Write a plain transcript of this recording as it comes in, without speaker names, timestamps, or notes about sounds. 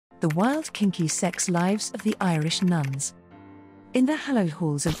The wild kinky sex lives of the Irish nuns. In the hallowed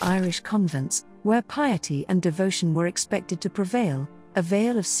halls of Irish convents, where piety and devotion were expected to prevail, a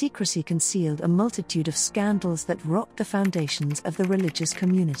veil of secrecy concealed a multitude of scandals that rocked the foundations of the religious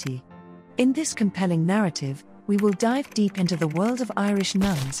community. In this compelling narrative, we will dive deep into the world of Irish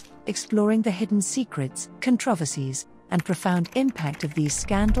nuns, exploring the hidden secrets, controversies, and profound impact of these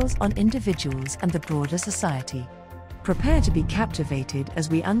scandals on individuals and the broader society. Prepare to be captivated as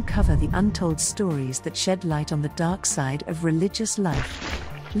we uncover the untold stories that shed light on the dark side of religious life.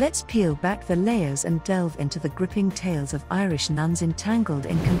 Let's peel back the layers and delve into the gripping tales of Irish nuns entangled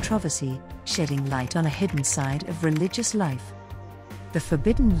in controversy, shedding light on a hidden side of religious life. The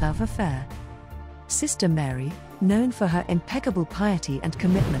forbidden love affair. Sister Mary, known for her impeccable piety and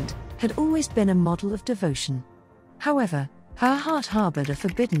commitment, had always been a model of devotion. However, her heart harbored a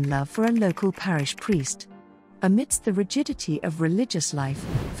forbidden love for a local parish priest. Amidst the rigidity of religious life,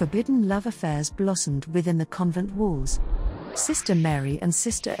 forbidden love affairs blossomed within the convent walls. Sister Mary and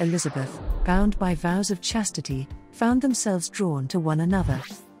Sister Elizabeth, bound by vows of chastity, found themselves drawn to one another.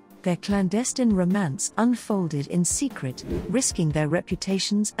 Their clandestine romance unfolded in secret, risking their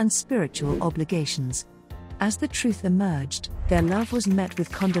reputations and spiritual obligations. As the truth emerged, their love was met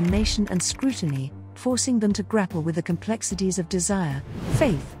with condemnation and scrutiny, forcing them to grapple with the complexities of desire,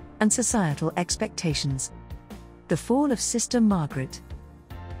 faith, and societal expectations. The fall of Sister Margaret.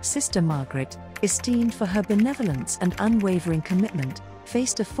 Sister Margaret, esteemed for her benevolence and unwavering commitment,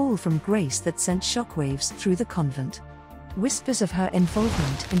 faced a fall from grace that sent shockwaves through the convent. Whispers of her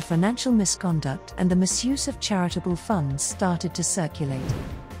involvement in financial misconduct and the misuse of charitable funds started to circulate.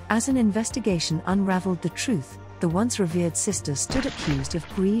 As an investigation unraveled the truth, the once revered sister stood accused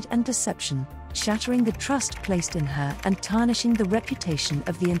of greed and deception, shattering the trust placed in her and tarnishing the reputation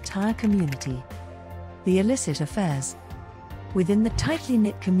of the entire community. The illicit affairs. Within the tightly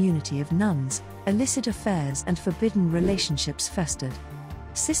knit community of nuns, illicit affairs and forbidden relationships festered.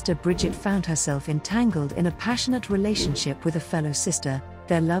 Sister Bridget found herself entangled in a passionate relationship with a fellow sister.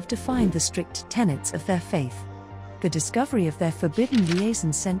 Their love defined the strict tenets of their faith. The discovery of their forbidden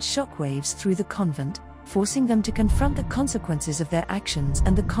liaison sent shockwaves through the convent, forcing them to confront the consequences of their actions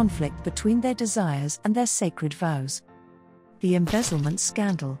and the conflict between their desires and their sacred vows. The embezzlement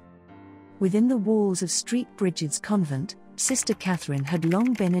scandal. Within the walls of St. Bridget's convent, Sister Catherine had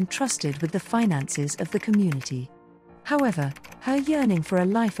long been entrusted with the finances of the community. However, her yearning for a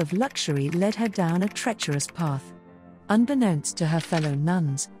life of luxury led her down a treacherous path. Unbeknownst to her fellow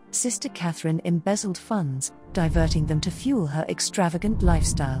nuns, Sister Catherine embezzled funds, diverting them to fuel her extravagant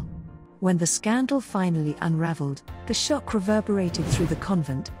lifestyle. When the scandal finally unraveled, the shock reverberated through the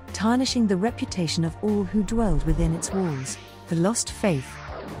convent, tarnishing the reputation of all who dwelled within its walls. The lost faith.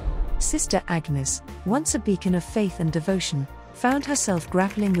 Sister Agnes, once a beacon of faith and devotion, found herself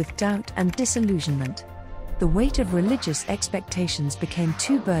grappling with doubt and disillusionment. The weight of religious expectations became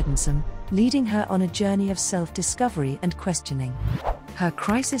too burdensome, leading her on a journey of self-discovery and questioning. Her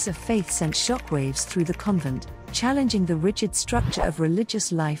crisis of faith sent shockwaves through the convent, challenging the rigid structure of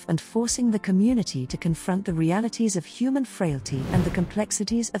religious life and forcing the community to confront the realities of human frailty and the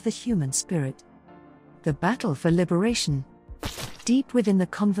complexities of the human spirit. The battle for liberation. Deep within the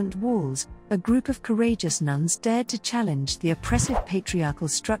convent walls, a group of courageous nuns dared to challenge the oppressive patriarchal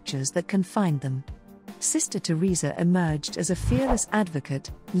structures that confined them. Sister Teresa emerged as a fearless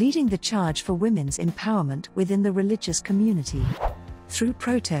advocate, leading the charge for women's empowerment within the religious community. Through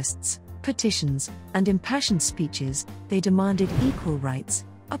protests, petitions, and impassioned speeches, they demanded equal rights,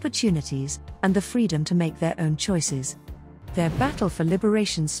 opportunities, and the freedom to make their own choices. Their battle for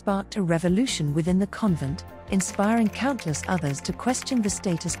liberation sparked a revolution within the convent, inspiring countless others to question the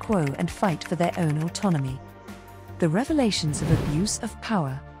status quo and fight for their own autonomy. The revelations of abuse of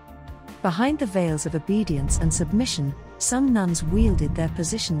power. Behind the veils of obedience and submission, some nuns wielded their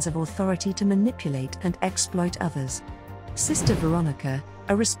positions of authority to manipulate and exploit others. Sister Veronica,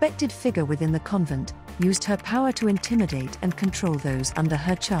 a respected figure within the convent, used her power to intimidate and control those under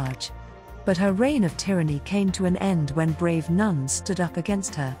her charge. But her reign of tyranny came to an end when brave nuns stood up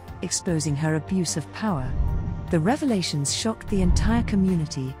against her, exposing her abuse of power. The revelations shocked the entire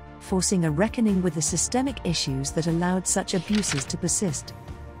community, forcing a reckoning with the systemic issues that allowed such abuses to persist.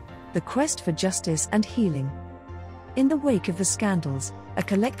 The quest for justice and healing. In the wake of the scandals, a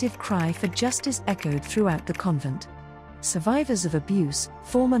collective cry for justice echoed throughout the convent. Survivors of abuse,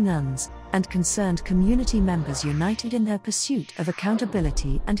 former nuns, and concerned community members united in their pursuit of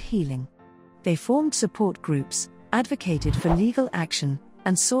accountability and healing. They formed support groups, advocated for legal action,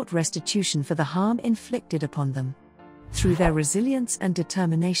 and sought restitution for the harm inflicted upon them. Through their resilience and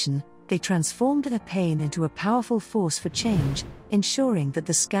determination, They transformed their pain into a powerful force for change, ensuring that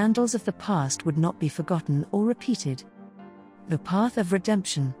the scandals of the past would not be forgotten or repeated. The path of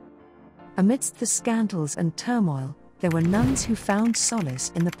redemption. Amidst the scandals and turmoil, there were nuns who found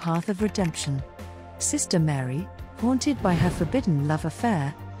solace in the path of redemption. Sister Mary, haunted by her forbidden love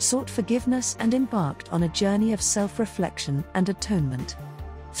affair, sought forgiveness and embarked on a journey of self-reflection and atonement.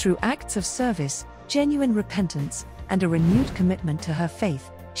 Through acts of service, genuine repentance, and a renewed commitment to her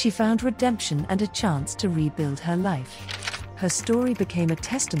faith, she found redemption and a chance to rebuild her life. Her story became a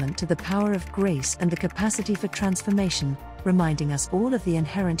testament to the power of grace and the capacity for transformation, reminding us all of the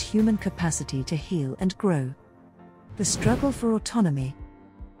inherent human capacity to heal and grow. The struggle for autonomy.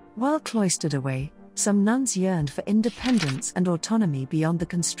 While cloistered away, some nuns yearned for independence and autonomy beyond the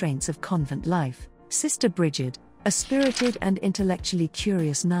constraints of convent life. Sister Bridget, a spirited and intellectually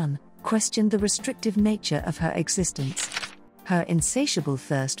curious nun, questioned the restrictive nature of her existence. Her insatiable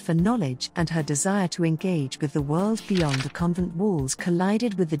thirst for knowledge and her desire to engage with the world beyond the convent walls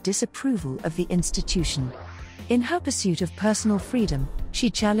collided with the disapproval of the institution. In her pursuit of personal freedom, she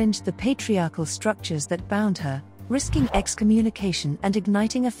challenged the patriarchal structures that bound her, risking excommunication and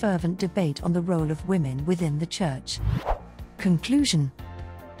igniting a fervent debate on the role of women within the Church. Conclusion.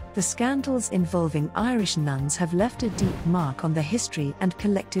 The scandals involving Irish nuns have left a deep mark on the history and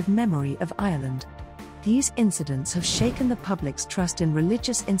collective memory of Ireland. These incidents have shaken the public's trust in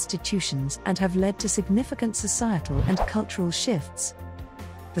religious institutions and have led to significant societal and cultural shifts.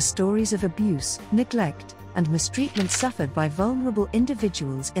 The stories of abuse, neglect, and mistreatment suffered by vulnerable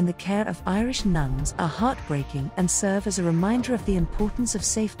individuals in the care of Irish nuns are heartbreaking and serve as a reminder of the importance of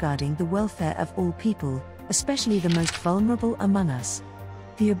safeguarding the welfare of all people, especially the most vulnerable among us.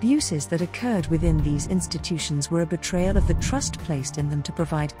 The abuses that occurred within these institutions were a betrayal of the trust placed in them to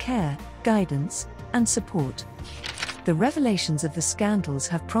provide care, guidance, and support. The revelations of the scandals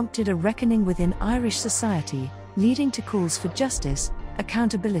have prompted a reckoning within Irish society, leading to calls for justice,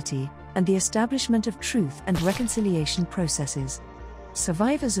 accountability, and the establishment of truth and reconciliation processes.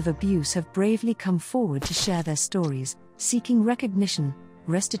 Survivors of abuse have bravely come forward to share their stories, seeking recognition,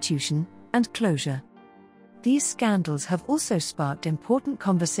 restitution, and closure. These scandals have also sparked important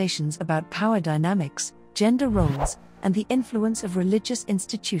conversations about power dynamics, gender roles, and the influence of religious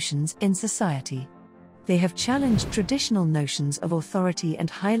institutions in society. They have challenged traditional notions of authority and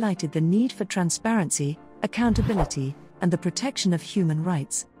highlighted the need for transparency, accountability, and the protection of human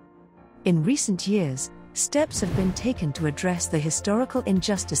rights. In recent years, steps have been taken to address the historical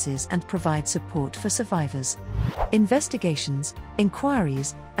injustices and provide support for survivors. Investigations,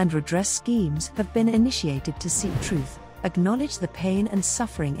 inquiries, and redress schemes have been initiated to seek truth, acknowledge the pain and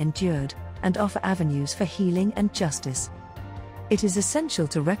suffering endured, and offer avenues for healing and justice. It is essential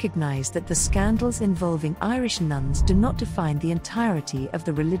to recognize that the scandals involving Irish nuns do not define the entirety of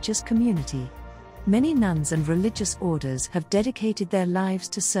the religious community. Many nuns and religious orders have dedicated their lives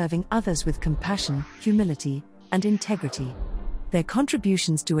to serving others with compassion, humility, and integrity. Their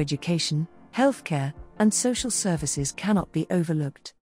contributions to education, healthcare, and social services cannot be overlooked.